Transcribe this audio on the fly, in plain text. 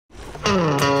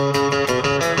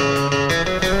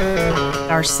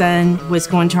Our son was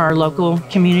going to our local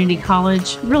community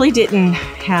college, really didn't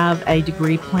have a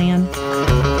degree plan.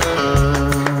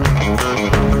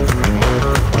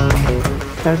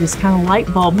 So this kind of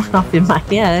light bulb went off in my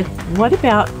head. What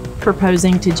about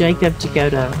proposing to Jacob to go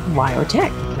to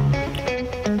WyoTech?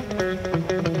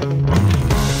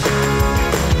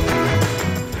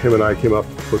 Him and I came up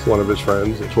with one of his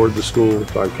friends and toured the school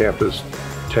on campus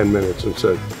 10 minutes and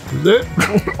said, "Is it?"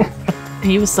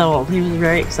 He was sold. He was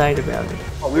very excited about it.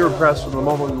 We were impressed from the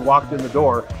moment we walked in the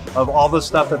door of all the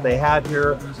stuff that they had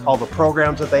here, all the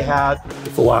programs that they had.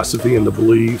 The philosophy and the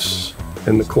beliefs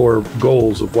and the core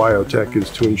goals of WyoTech is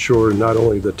to ensure not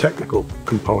only the technical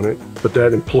component, but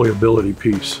that employability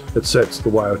piece that sets the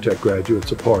WyoTech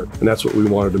graduates apart. And that's what we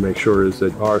wanted to make sure, is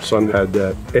that our son had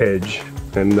that edge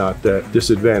and not that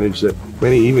disadvantage that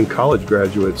many even college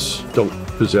graduates don't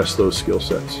possess those skill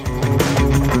sets.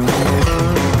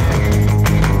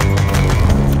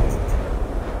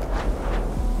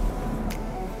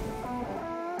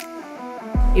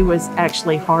 It was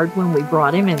actually hard when we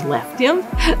brought him and left him,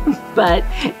 but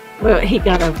well, he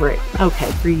got over it. Okay,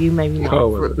 for you, maybe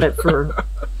not, but for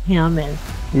him. And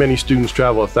many students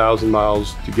travel 1,000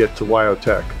 miles to get to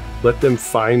WyoTech. Let them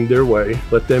find their way.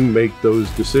 Let them make those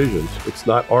decisions. It's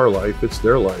not our life, it's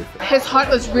their life. His heart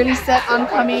was really set on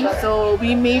coming, so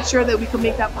we made sure that we could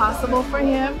make that possible for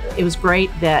him. It was great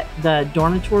that the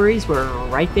dormitories were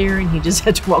right there and he just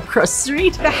had to walk across the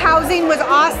street. The housing was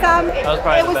awesome. That was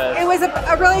probably the best. It was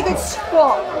a really good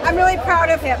school. I'm really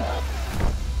proud of him.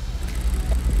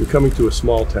 You're coming to a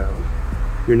small town.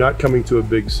 You're not coming to a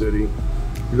big city.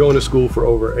 You're going to school for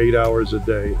over 8 hours a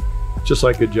day, just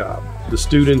like a job. The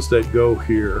students that go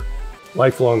here,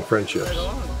 lifelong friendships.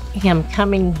 Him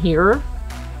coming here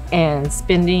and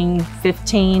spending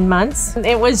 15 months,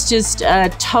 it was just a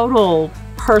total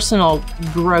personal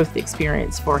growth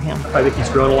experience for him. I think he's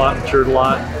grown a lot, matured a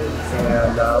lot,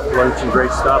 and learned some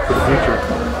great stuff for the future.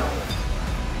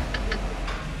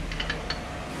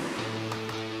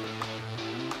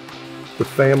 The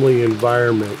family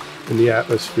environment and the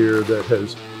atmosphere that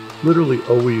has literally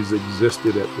always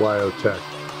existed at WyoTech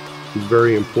is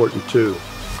very important too.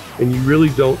 And you really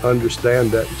don't understand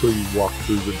that until you walk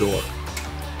through the door.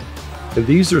 And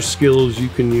these are skills you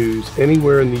can use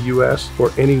anywhere in the US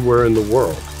or anywhere in the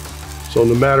world. So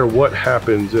no matter what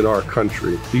happens in our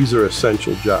country, these are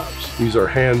essential jobs. These are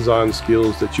hands-on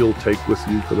skills that you'll take with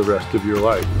you for the rest of your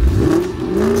life.